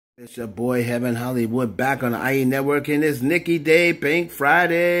It's your boy Heaven Hollywood back on the IE Network, and it's Nicki Day, Pink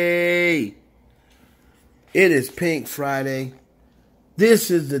Friday. It is Pink Friday.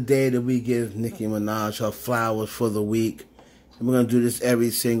 This is the day that we give Nicki Minaj her flowers for the week. And we're going to do this every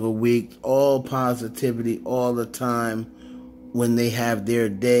single week. All positivity all the time when they have their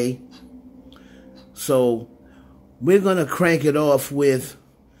day. So we're going to crank it off with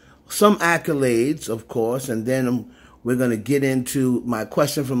some accolades, of course, and then we're going to get into my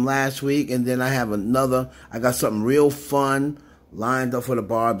question from last week, and then I have I got something real fun lined up for the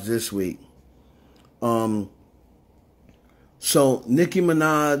BARBZ this week. So Nicki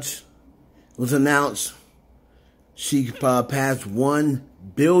Minaj was announced. She passed 1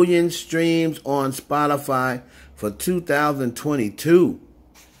 billion streams on Spotify for 2022.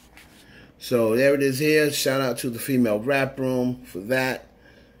 So there it is here. Shout out to the female rap room for that.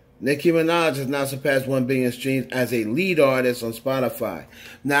 Nicki Minaj has now surpassed 1 billion streams as a lead artist on Spotify.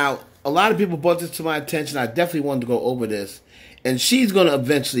 Now, a lot of people brought this to my attention. I definitely wanted to go over this. And she's going to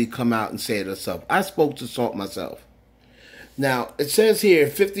eventually come out and say it herself. I spoke to Salt myself. Now, it says here,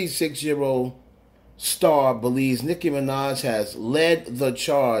 56-year-old star believes Nicki Minaj has led the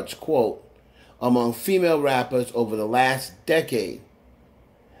charge, quote, among female rappers over the last decade.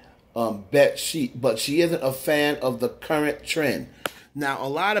 But she isn't a fan of the current trend. Now, a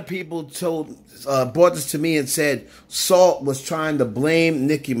lot of people brought this to me and said Salt was trying to blame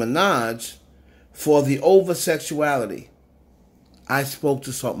Nicki Minaj for the over-sexuality. I spoke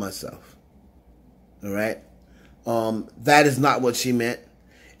to Salt myself. All right? That is not what she meant.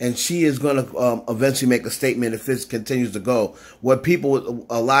 And she is going to eventually make a statement if this continues to go. Where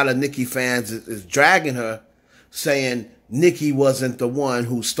a lot of Nicki fans is dragging her, saying Nicki wasn't the one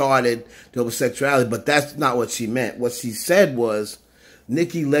who started the homosexuality. But that's not what she meant. What she said was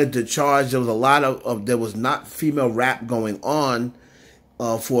Nicki led the charge. There was there was not female rap going on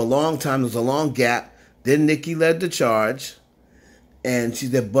for a long time. There was a long gap. Then Nicki led the charge. And she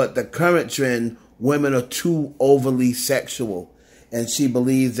said, but the current trend, women are too overly sexual. And she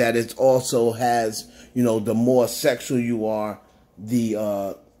believes that it also has, the more sexual you are,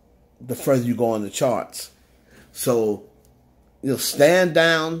 the further you go on the charts. So, stand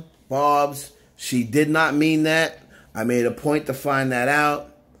down, BARBZ. She did not mean that. I made a point to find that out.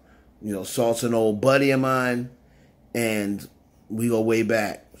 Salt's an old buddy of mine, and we go way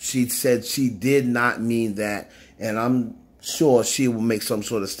back. She said she did not mean that, and I'm sure she will make some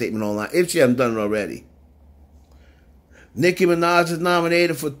sort of statement online, if she hasn't done it already. Nicki Minaj is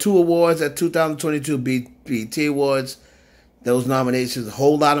nominated for 2 awards at 2022 BET Awards. Those nominations, A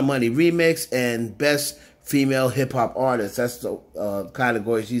Whole Lot of Money Remix and Best Female Hip Hop Artist. That's the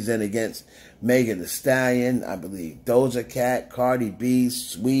category she's in against Megan Thee Stallion, I believe, Doja Cat, Cardi B,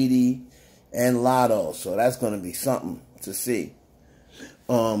 Sweetie, and Lotto. So that's going to be something to see.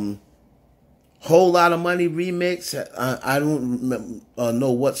 Whole Lot of Money Remix. I don't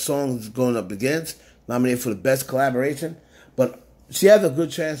know what song is going up against. Nominated for the best collaboration. But she has a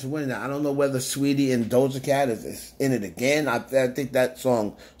good chance of winning that. I don't know whether Sweetie and Doja Cat is in it again. I think that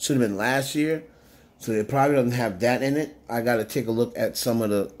song should have been last year. So it probably doesn't have that in it. I got to take a look at some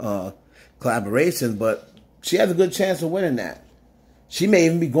of the collaborations. But she has a good chance of winning that. She may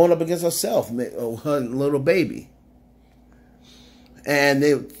even be going up against herself, her little baby.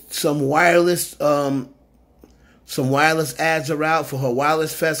 And some wireless ads are out for her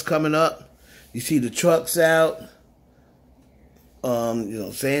Wireless Fest coming up. You see the trucks out.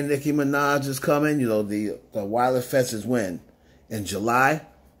 Saying Nicki Minaj is coming. The Wireless Fest is when? In July.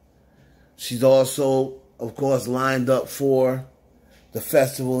 She's also, of course, lined up for the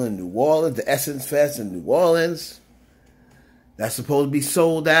festival in New Orleans, the Essence Fest in New Orleans. That's supposed to be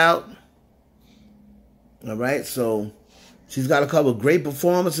sold out. All right, so she's got a couple of great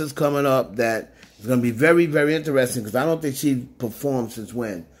performances coming up that is going to be very, very interesting because I don't think she performed since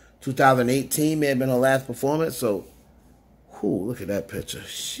when? 2018 may have been her last performance. So, look at that picture.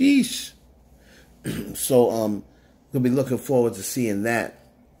 Sheesh. So, we'll be looking forward to seeing that.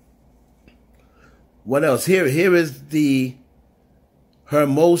 What else? Here is her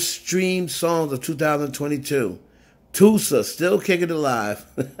most streamed songs of 2022. Tusa, still kicking it alive.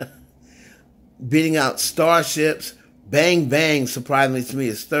 Beating out Starships. Bang Bang, surprisingly to me,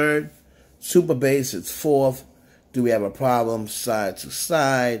 is 3rd. Super Bass is 4th. Do We Have a Problem? Side to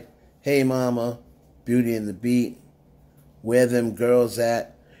Side. Hey Mama. Beauty and the Beat. Where Them Girls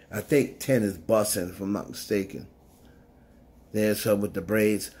At? I think 10 is Bussin', if I'm not mistaken. There's her with the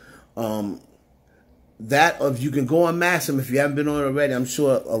braids. You can go on Maxim if you haven't been on it already. I'm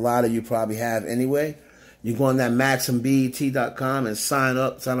sure a lot of you probably have anyway. You go on that MaximBET.com and sign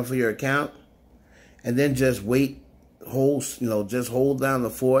up for your account. And then just wait just hold down the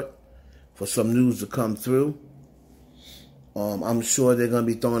fort for some news to come through. I'm sure they're going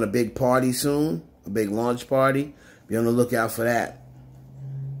to be throwing a big party soon, a big launch party. Be on the lookout for that.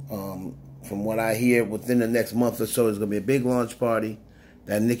 From what I hear, within the next month or so, there's going to be a big launch party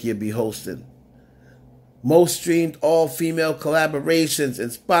that Nicki will be hosting. Most streamed all-female collaborations in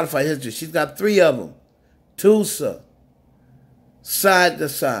Spotify history. She's got 3 of them. Tusa, Side to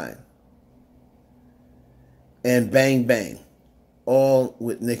Side, and Bang Bang. All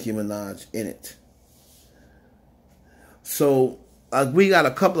with Nicki Minaj in it. So, we got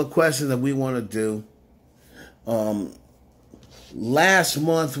a couple of questions that we want to do. Last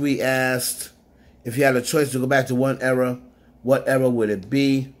month we asked if you had a choice to go back to one era, what era would it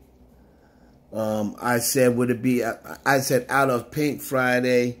be? I said, out of Pink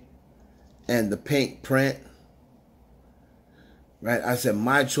Friday and the Pink Print. Right? I said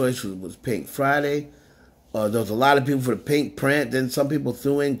my choice was Pink Friday. There was a lot of people for the Pink Print. Then some people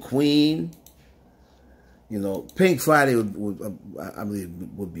threw in Queen. Pink Friday I believe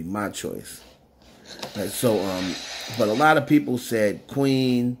would be my choice. Right, so, but a lot of people said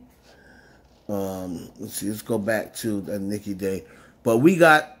Queen. Let's see. Let's go back to the Nicki Day. But we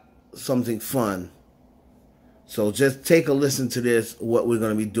got something fun. So just take a listen to this, what we're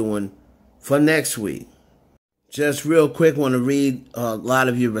going to be doing for next week. Just real quick, want to read a lot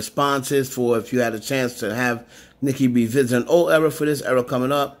of your responses for if you had a chance to have Nicki revisit an old era for this era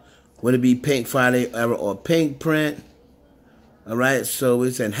coming up. Would it be Pink Friday era or Pink Print? All right, so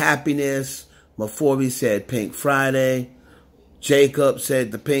we said Happiness. Mafobi said Pink Friday. Jacob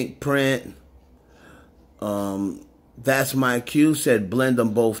said the Pink Print. That's My Cue said blend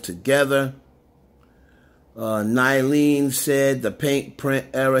them both together. Nylene said the Pink Print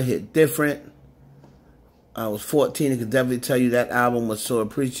era hit different. I was 14 and could definitely tell you that album was so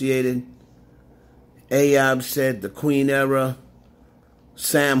appreciated. Ayob said the Queen era.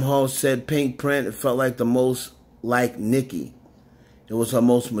 Sam Hall said Pink Print. It felt like the most like Nicki. It was her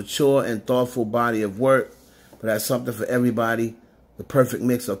most mature and thoughtful body of work, but that's something for everybody. The perfect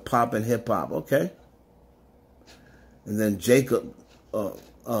mix of pop and hip hop. Okay. And then Jacob,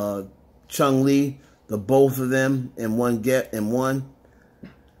 Chung Lee, the both of them in one.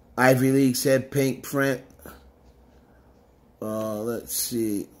 Ivy League said Pink Print. Let's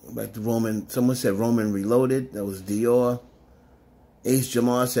see. Back to Roman. Someone said Roman Reloaded. That was Dior. Ace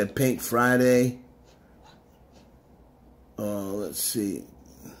Jamal said Pink Friday. Let's see.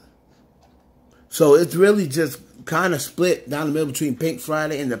 So it's really just kind of split down the middle between Pink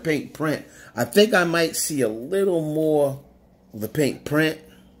Friday and the Pink Print. I think I might see a little more of the Pink Print.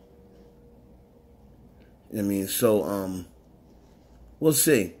 I mean, so, we'll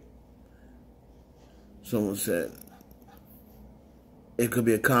see. Someone said it could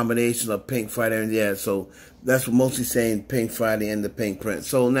be a combination of Pink Friday and, yeah, so that's what mostly saying Pink Friday and the Pink Print.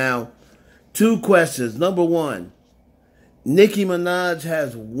 So now, 2 questions. Number 1, Nicki Minaj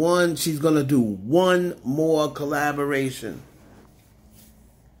has she's going to do one more collaboration.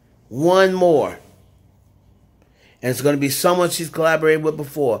 One more. And it's going to be someone she's collaborated with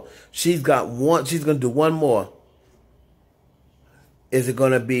before. She's going to do one more. Is it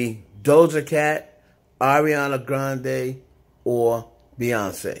going to be Doja Cat, Ariana Grande, or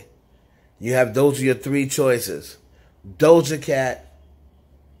Beyonce? Those are your 3 choices. Doja Cat,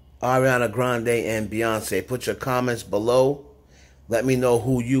 Ariana Grande, and Beyonce. Put your comments below. Let me know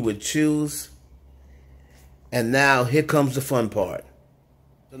who you would choose. And now, here comes the fun part.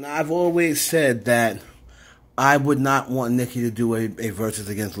 So now, I've always said that I would not want Nicki to do a versus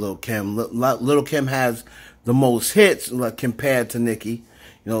against Lil' Kim. Lil' Kim has the most hits compared to Nicki.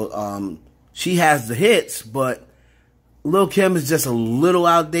 She has the hits, but Lil' Kim is just a little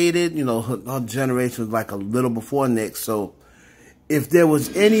outdated. Her generation was like a little before Nick. So if there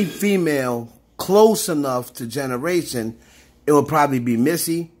was any female close enough to generation, it would probably be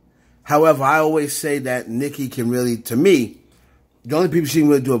Missy. However, I always say that Nicki can really, to me, the only people she can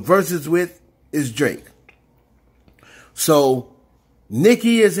really do a versus with is Drake. So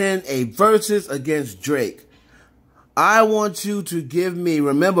Nicki is in a versus against Drake. I want you to give me,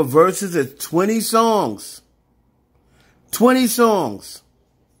 remember, versus is 20 songs. 20 songs.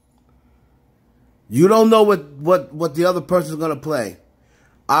 You don't know what the other person's going to play.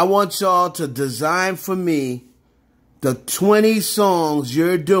 I want y'all to design for me the 20 songs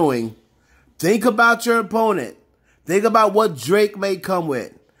you're doing. Think about your opponent. Think about what Drake may come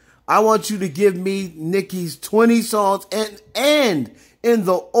with. I want you to give me Nicki's 20 songs and in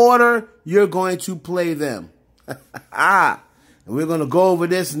the order you're going to play them. And we're going to go over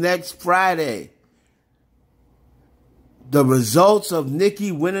this next Friday. The results of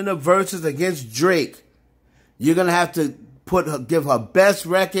Nicki winning the verses against Drake. You're going to have to give her best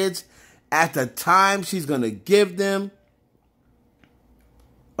records at the time she's going to give them.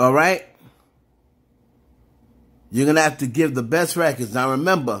 All right? You're going to have to give the best records. Now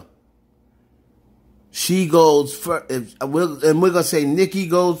remember, she goes first. And we're going to say Nicki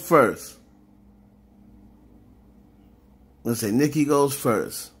goes first. Let's say Nicki goes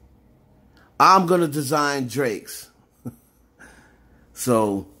first. I'm going to design Drake's.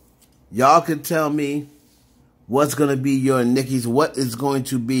 So, y'all can tell me what's going to be your Nicki's. What is going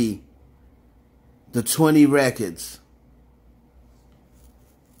to be the 20 records?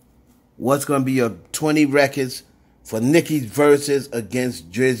 What's going to be your 20 records for Nicki's verses against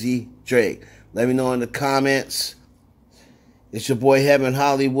Drizzy Drake? Let me know in the comments. It's your boy Heaven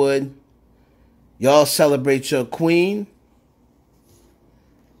Hollywood. Y'all celebrate your queen.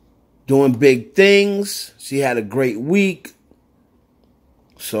 Doing big things. She had a great week.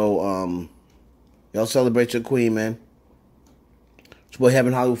 So, y'all celebrate your queen, man. It's your boy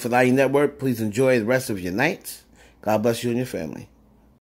Heaven Hollywood for the IE Network. Please enjoy the rest of your night. God bless you and your family.